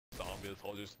zombies,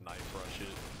 I'll just knife rush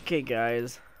it. Okay,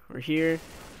 guys, we're here,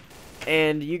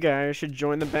 and you guys should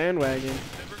join the bandwagon.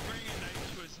 Never bring a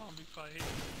knife to a zombie fight.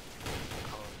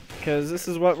 Because this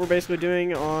is what we're basically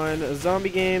doing on a zombie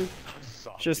game.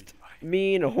 Zombie Just fight.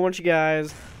 me and a whole bunch of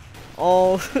guys,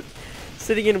 all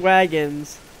sitting in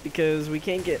wagons, because we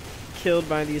can't get killed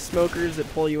by these smokers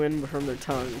that pull you in from their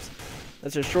tongues.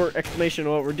 That's a short explanation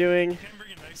of what we're doing. Can't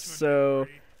bring a knife to a So,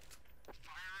 fight.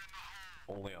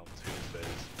 Only on Tuesdays.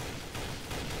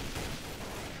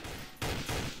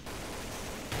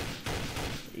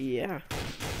 yeah.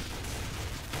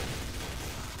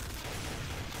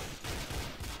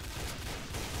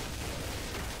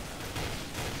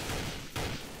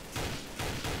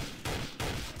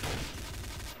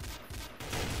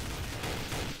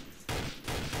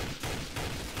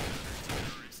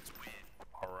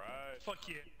 Alright. Fuck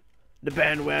yeah. The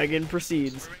bandwagon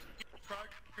proceeds. We're making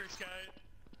progress, guys.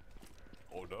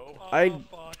 Oh no. Oh,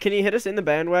 fuck. Can you hit us in the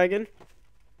bandwagon?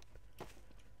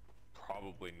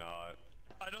 Probably not.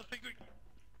 I don't think we.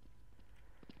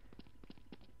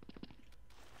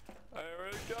 There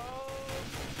we go!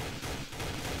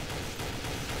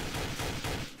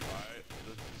 Alright,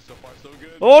 so far so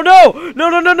good. Oh no! No,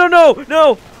 no, no, no, no,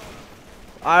 no!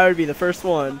 I would be the first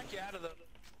one. Knock you out of the...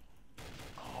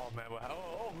 Oh man,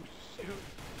 oh shoot.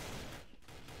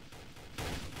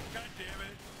 God damn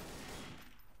it.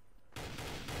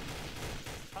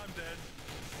 I'm dead.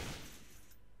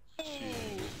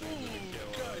 Jeez, this thing's gonna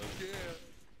kill God us.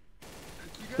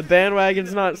 damn. The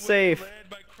bandwagon's not safe.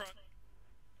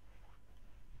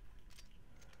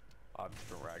 I'm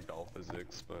different ragdoll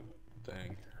physics, but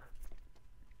dang.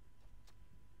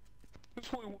 There's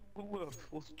only one left.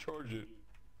 Let's charge it.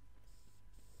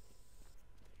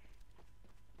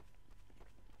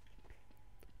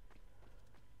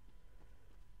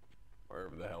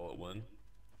 Wherever the hell it went.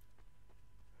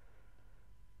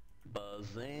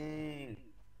 Buzzing.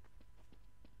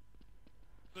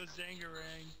 The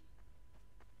Zangarang.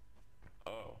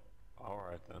 Oh,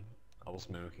 alright then. I was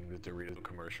mimicking the Dorito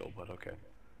commercial, but okay.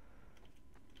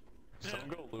 So I'm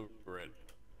gonna loot it. I'm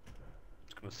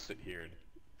just gonna sit here and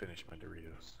finish my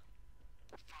Doritos.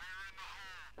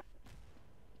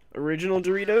 Original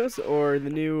Doritos or the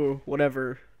new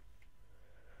whatever?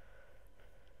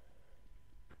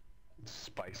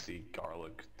 Spicy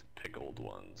garlic pickled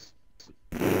ones.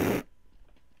 Those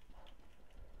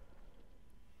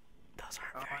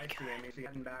aren't I very see, good. Amy. So you're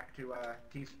heading back to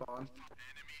T-spawn.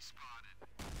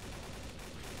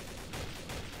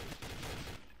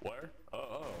 Where?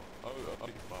 Oh, well,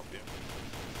 yeah.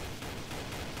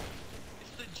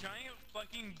 It's the giant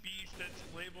fucking beast that's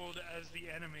labeled as the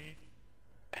enemy.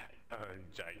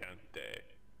 Gigante.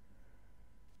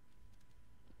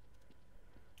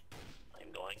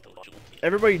 I'm going to shoot you.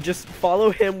 Everybody just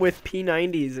follow him with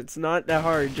P90s. It's not that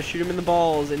hard. Just shoot him in the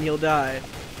balls and he'll die.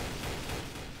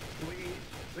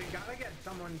 We gotta get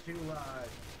someone to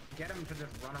get him to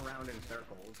just run around in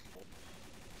circles.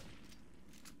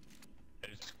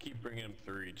 Just keep bringing him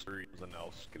through and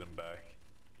I'll just get him back.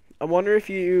 I wonder if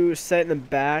you set in the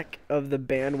back of the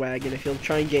bandwagon, if he'll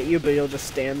try and get you, but he'll just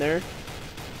stand there.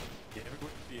 Yeah,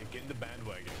 everybody, get in the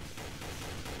bandwagon.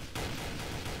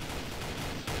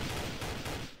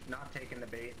 Not taking the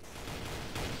bait.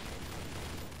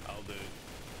 I'll do it.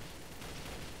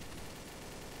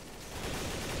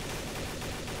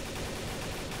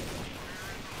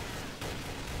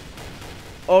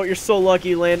 Oh, you're so lucky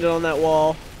you landed on that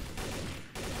wall.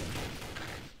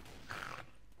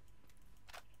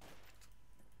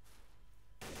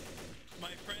 My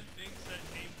friend thinks that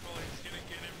name calling is gonna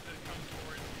get him to come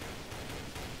towards you.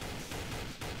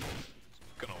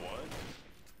 Gonna what?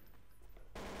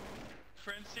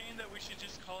 Friend's saying that we should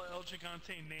just call El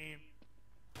Gigante name.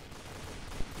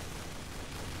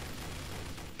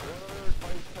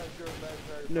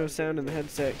 No sound in the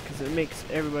headset because it makes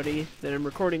everybody that I'm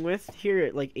recording with hear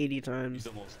it like 80 times. He's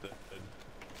almost dead.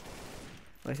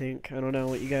 I think. I don't know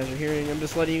what you guys are hearing. I'm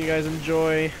just letting you guys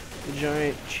enjoy the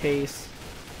giant chase.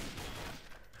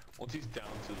 Once he's down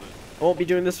to the... I won't be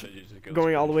doing this it goes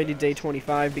going all the way to pretty day fast.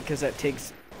 25 because that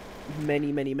takes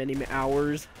many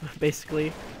hours,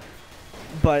 basically.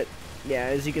 But, yeah,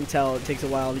 as you can tell, it takes a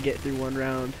while to get through one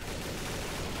round.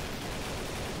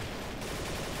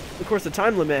 Of course, the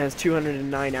time limit has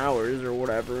 209 hours or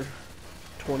whatever.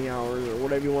 20 hours or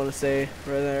whatever you want to say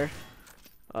right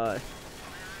there.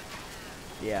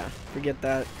 Yeah, forget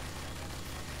that.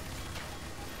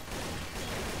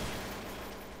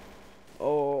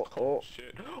 Oh.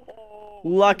 Shit. Oh,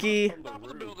 Lucky. from Top of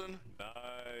the roof. building.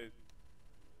 Nice.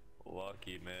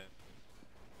 Lucky, man.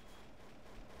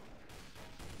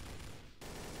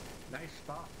 Nice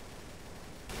spot.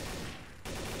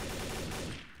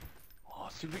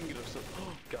 see if we can get up some.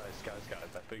 Oh, guys! I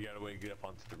figured out a way to get up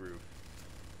onto the roof.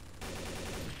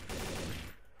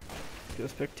 Go I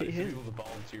spectate need him. people to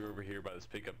volunteer over here by this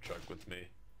pickup truck with me.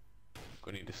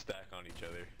 We need to stack on each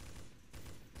other.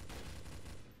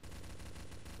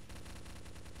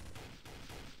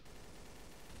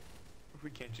 If we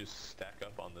can't just stack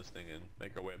up on this thing and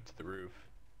make our way up to the roof.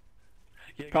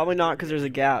 Yeah, Probably guys, not, over 'cause here, there's a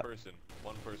keep gap.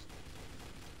 One person.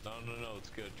 No, it's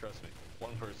good. Trust me.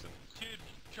 One person. Dude,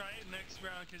 try it next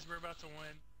round because we're about to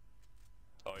win.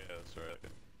 Oh yeah, that's right. Okay.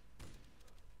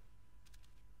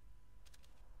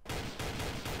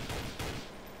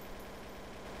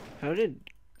 How did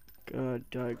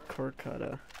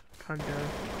Korkunda?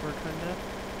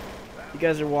 You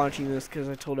guys are watching this because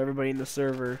I told everybody in the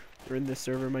server, or in this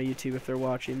server, my YouTube, if they're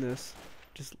watching this,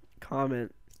 just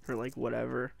comment, or like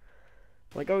whatever.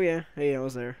 Like, oh yeah, hey, I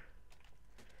was there.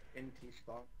 In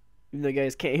T-spot. Even though you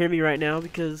guys can't hear me right now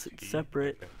because it's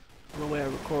separate Okay. from the way I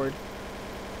record.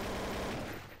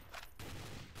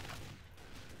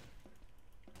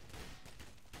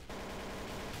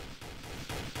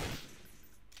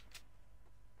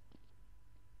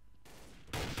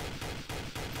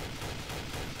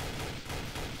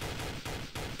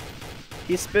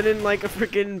 He's spinning like a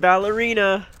freaking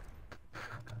ballerina.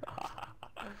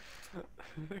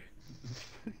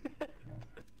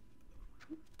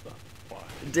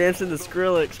 Dancing the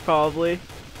Skrillex, probably.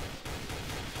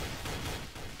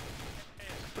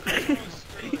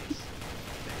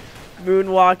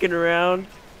 Moonwalking around.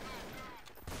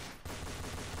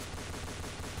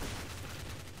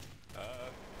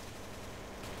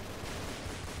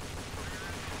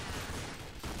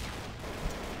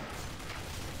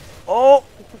 Oh!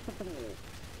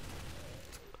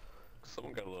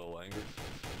 Someone got a little angry.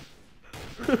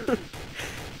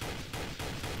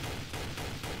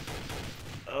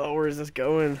 Oh, where is this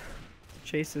going?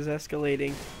 Chase is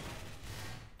escalating.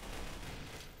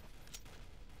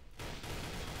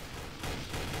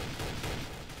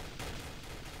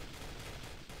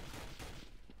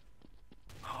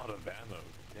 Out of ammo.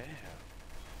 Damn.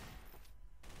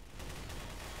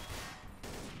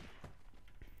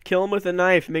 Kill him with a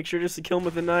knife. Make sure just to kill him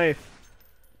with a knife.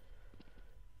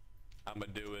 I'ma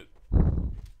do it.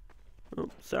 Oh,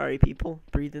 sorry, people.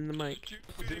 Breathe in the mic. Dude,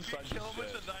 What's if you inside kill this him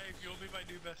with shed? a knife, you'll be my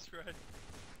new best friend.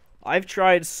 I've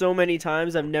tried so many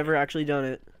times. I've never actually done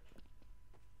it.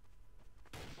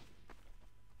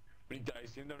 When he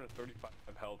dies, he's down to 35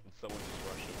 health and someone just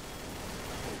rush him.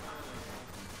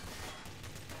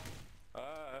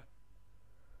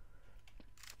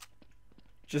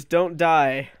 Just don't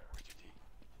die.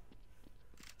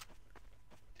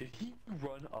 Did he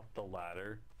run up the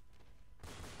ladder?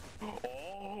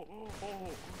 Oh,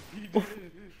 he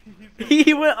did.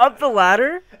 He went up the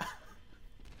ladder?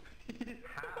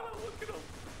 How? Look at him.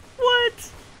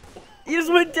 What? He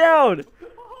just went down.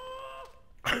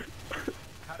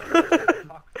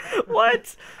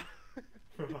 What?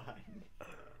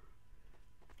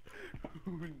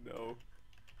 No.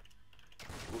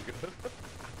 Look at him.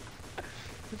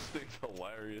 This thing's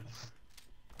hilarious.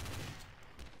 Oh,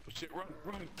 shit, run.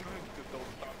 Don't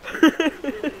stop.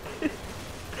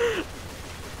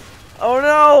 Oh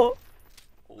no!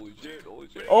 Holy shit.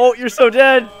 Oh, you're so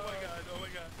dead. Oh my god.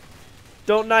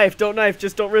 Don't knife,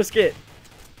 just don't risk it.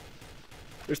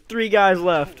 There's 3 guys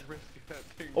left.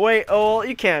 Oh, wait, oh,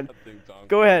 you can.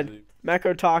 Go ahead.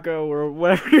 Mako Taco, or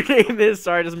whatever your name is.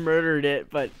 Sorry, I just murdered it,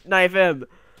 but knife him.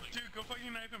 Dude, go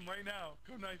fucking knife him right now.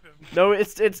 Go knife him. No,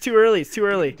 it's too early, it's too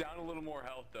early. Down a little more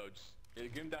health though. Just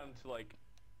get him down to like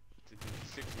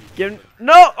 60. Give him,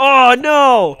 no! Oh,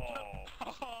 no!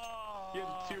 He had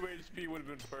 2 HP, would have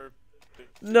been perfect.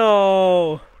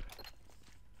 No!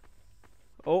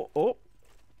 Oh,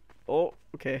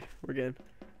 okay, we're good.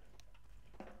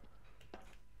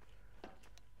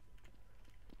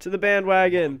 To the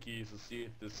bandwagon. Monkeys to see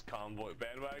if this convoy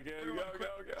bandwagon. Everyone Go.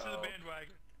 quick, to the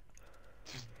bandwagon.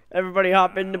 Everybody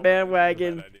hop in the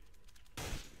bandwagon. I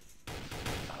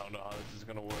don't know how this is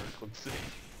gonna work. Let's see.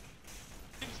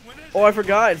 Oh, I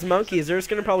forgot, it's monkeys. They're just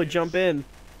gonna probably jump in.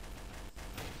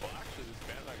 Well, actually, this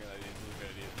bandwagon idea is a good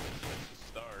idea to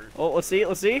start. Oh, let's see.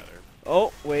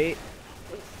 Oh, wait.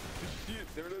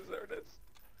 Shit, there it is.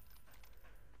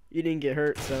 You didn't get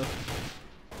hurt, so.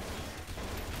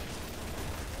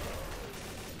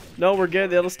 No, we're good.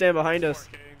 They'll stand behind us.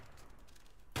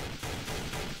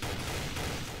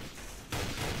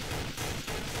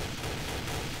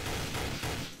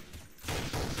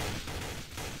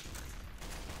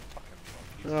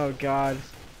 Oh, God.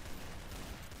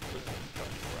 Little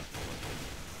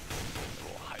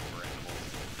hyper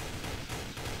animals.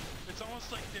 It's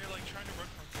almost like they're like trying to run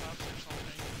from cops or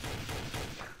something.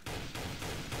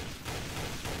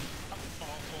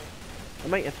 I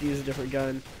might have to use a different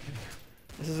gun.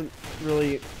 This isn't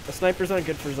really... A sniper's not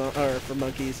good for for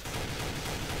monkeys.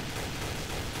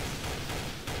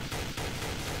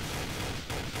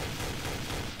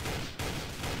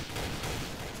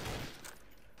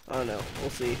 I don't know. We'll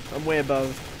see. I'm way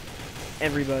above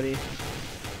everybody.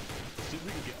 Let's see if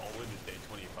we can get all the way to day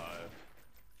 25.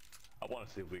 I want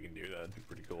to see if we can do that. It'd be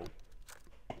pretty cool.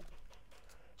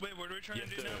 Wait, what are we trying to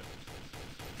do now?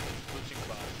 Switching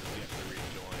classes, we have to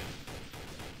rejoin.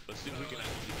 Let's see if we can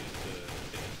actually get to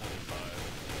day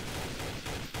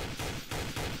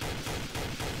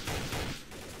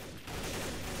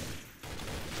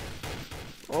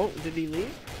 25. Oh, did he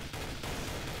leave?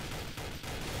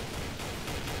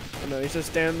 Oh no, he's just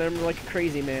standing there like a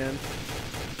crazy man.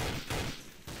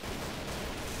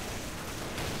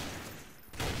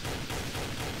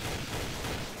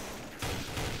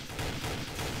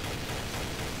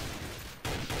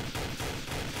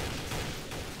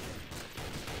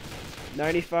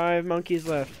 $95 monkeys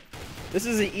left. This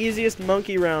is the easiest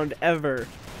monkey round ever.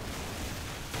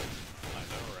 I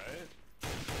know, right?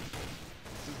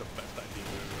 This is the best idea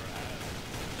we've ever had.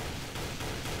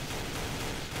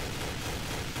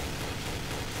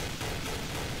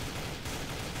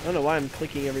 I don't know why I'm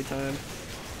clicking every time.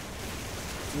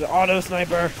 The auto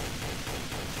sniper.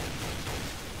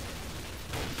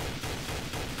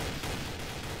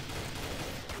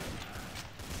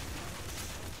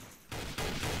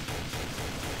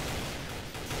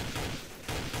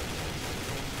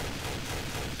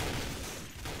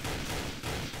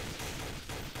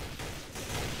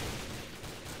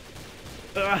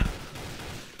 Ugh.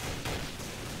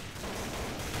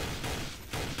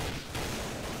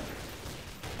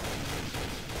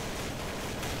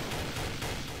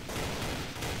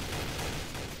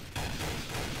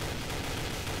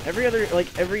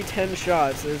 Every 10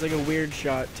 shots, there's like a weird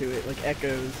shot to it, like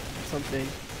echoes or something.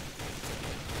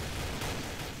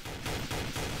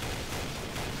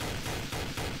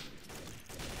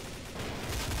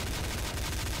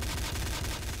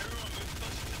 Everyone move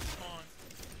closer to the spawn.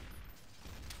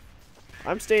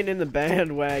 I'm staying in the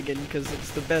bandwagon because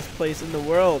it's the best place in the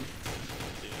world.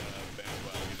 Yeah,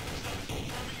 bandwagon.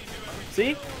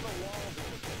 See?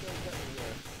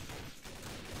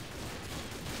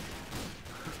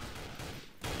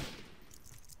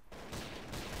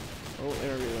 Oh,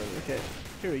 there we go. Okay,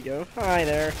 here we go. Hi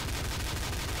there.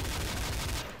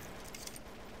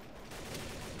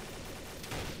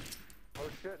 Oh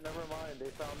shit, never mind. They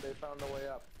found the way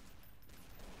up.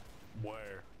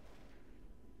 Where?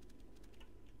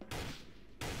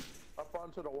 Up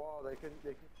onto the wall. They can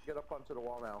get up onto the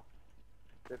wall now.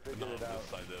 They figured No, it out. this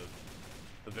side,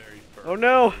 the very first, Oh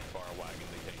no! very far wagon,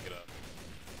 they can't get up.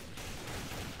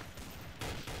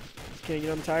 Can I get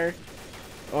on the tire?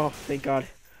 Oh, thank God.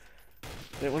 I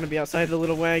didn't want to be outside the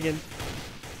little wagon.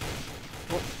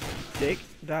 Oh, Jake,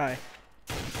 die.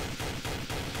 Hey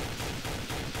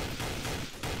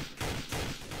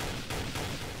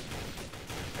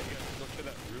guys, go to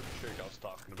that roof trick I was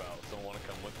talking about. Someone want to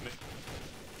come with me?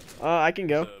 I can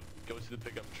go. So, go to the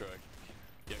pickup truck.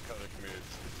 Yeah, Cutter, come here.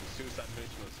 It's a suicide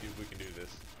mission. Let's see if we can do this.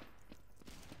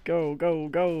 Go, go,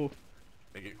 go.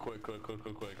 Make it quick. Alright,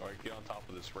 get on top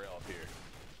of this rail up here.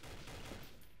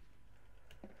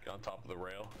 Get on top of the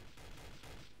rail.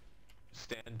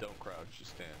 Stand, don't crouch,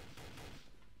 just stand.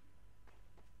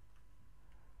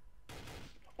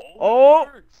 Oh!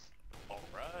 It works!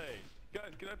 Alright.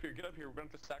 Guys, get up here. We're going to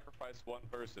have to sacrifice one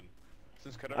person.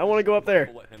 Since Cutter I wanna go up there.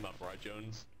 We'll let him up, right,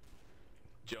 Jones?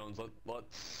 Jones, let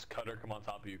Cutter come on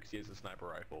top of you because he has a sniper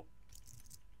rifle.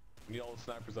 We need all the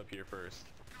snipers up here first.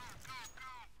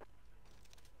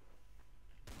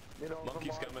 You know, if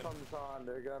Monkey's the coming. mod comes on,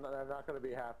 they're not gonna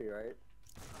be happy, right?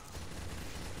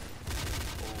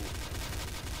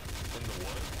 In the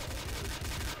what?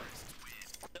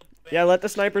 Yeah, let the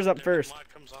snipers up first. Mod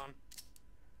comes on.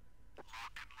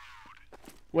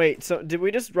 Wait, so did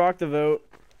we just rock the vote?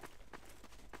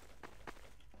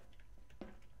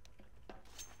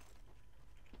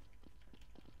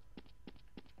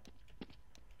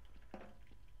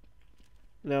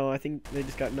 No, I think they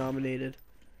just got nominated.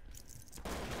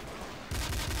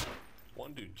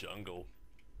 One dude jungle.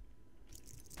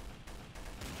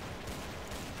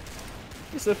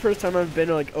 This is the first time I've been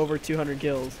to like over 200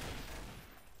 kills.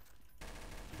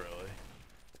 Really?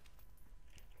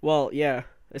 Well, yeah.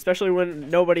 Especially when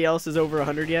nobody else is over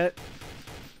 100 yet.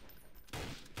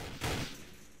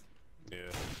 Yeah.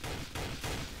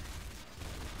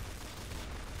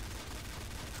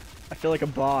 I feel like a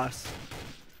boss.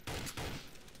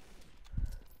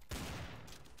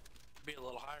 Be a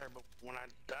little higher, but when I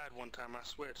died one time, I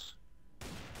switched.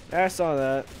 I saw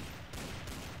that.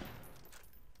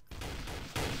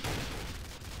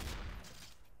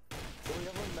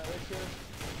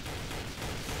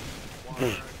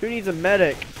 Who needs a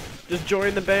medic? Just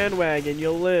join the bandwagon,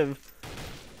 you'll live.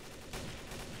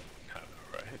 I know,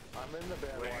 right? I'm in the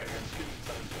bandwagon.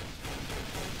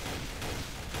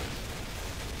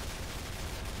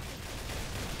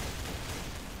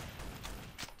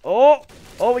 Oh!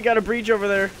 Oh, we got a breach over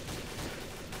there.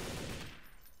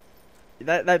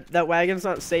 That wagon's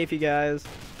not safe, you guys.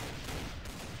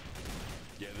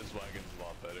 Yeah, this wagon's a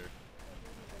lot better.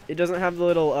 It doesn't have the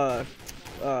little This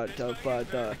wagon's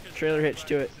better because trailer the hitch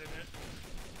to it. wagon's in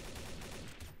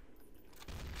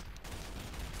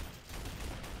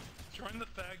Join the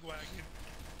fag wagon.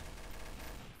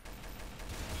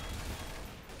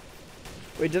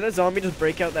 Wait, did that zombie just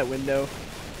break out that window?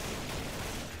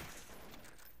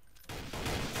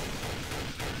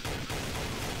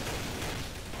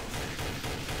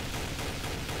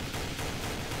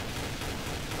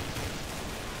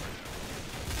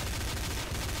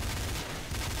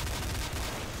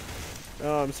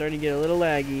 Oh, I'm starting to get a little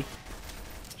laggy.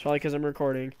 It's probably because I'm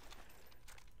recording.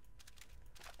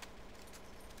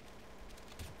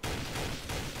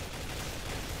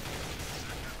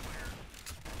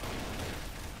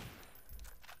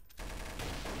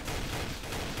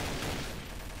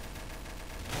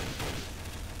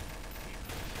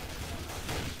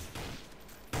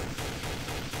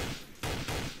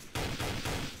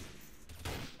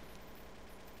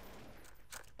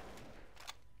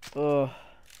 Oh.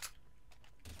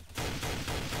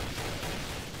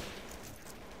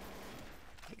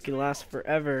 It can last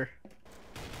forever.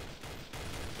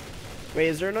 Wait,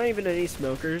 is there not even any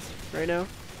smokers right now?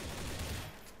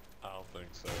 I don't think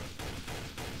so.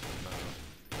 No.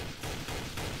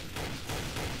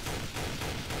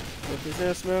 If there's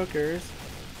no smokers,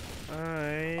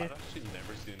 I've actually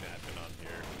never seen an admin on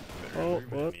here. Oh, Have there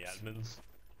been any whoops. admins?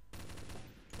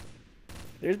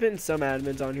 There's been some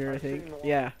admins on here, I think.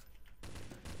 Yeah.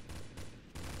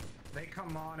 They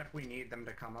come on if we need them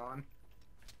to come on.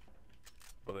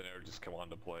 But they never just come on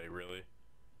to play, really.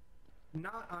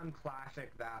 Not on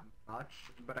Classic that much,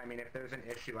 but I mean, if there's an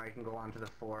issue, I can go onto the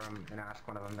forum and ask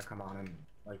one of them to come on and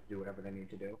like do whatever they need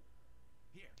to do.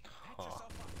 Huh.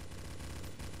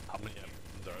 How many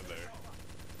admins are there?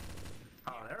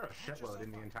 Oh, there are a shitload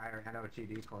in the entire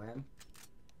NOTD clan.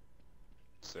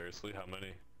 Seriously, how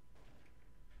many?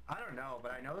 I don't know,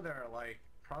 but I know there are like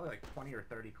probably like 20 or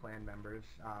 30 clan members.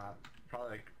 Probably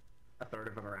like a third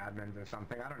of them are admins or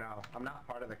something. I don't know. I'm not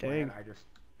part of the clan. Dang. I just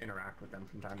interact with them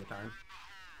from time to time.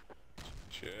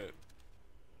 Shit.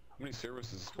 How many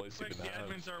services does this place Looks even like the have?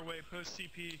 admins are away post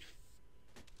CP.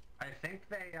 I think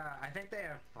they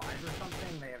have 5 or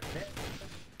something. They have Fit,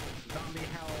 Zombie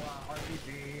Hell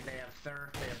RPG. They have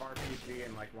Surf. They have RPG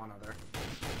and like one other.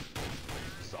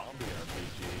 Zombie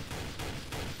RPG.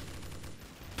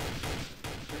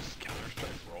 There's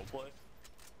Counter-Strike roleplay?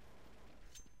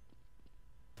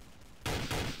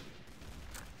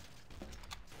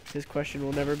 This question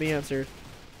will never be answered.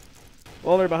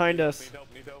 Well, they're behind us. Need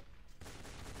help, need help.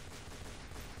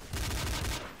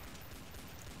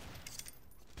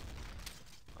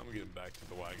 I'm getting back to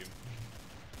the wagon.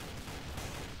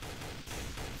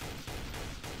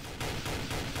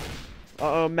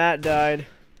 Uh-oh, Matt died.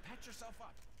 Patch yourself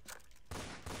up.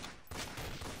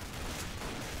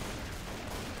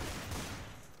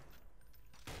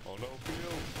 Oh no,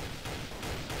 Field!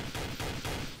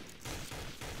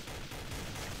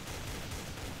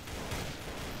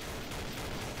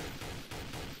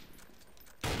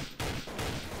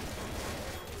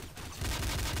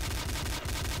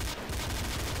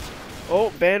 Oh,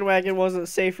 bandwagon wasn't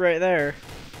safe right there.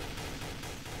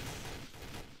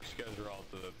 You guys are all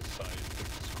to the side. Take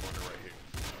this corner right here.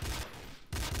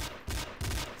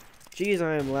 Jeez,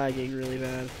 I am lagging really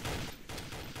bad.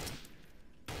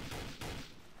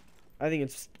 I think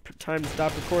it's time to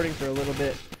stop recording for a little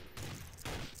bit.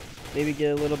 Maybe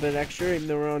get a little bit extra, even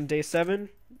though we're on day 7.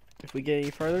 If we get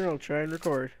any farther, I'll try and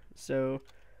record. So,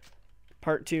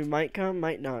 part 2 might come,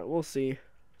 might not. We'll see.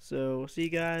 So, see you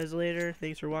guys later.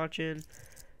 Thanks for watching.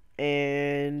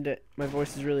 And my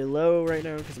voice is really low right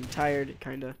now because I'm tired,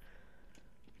 kind of.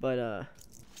 But,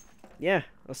 yeah,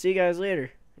 I'll see you guys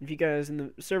later. If you guys in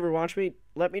the server watch me,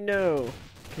 let me know,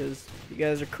 because you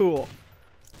guys are cool.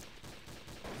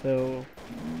 So,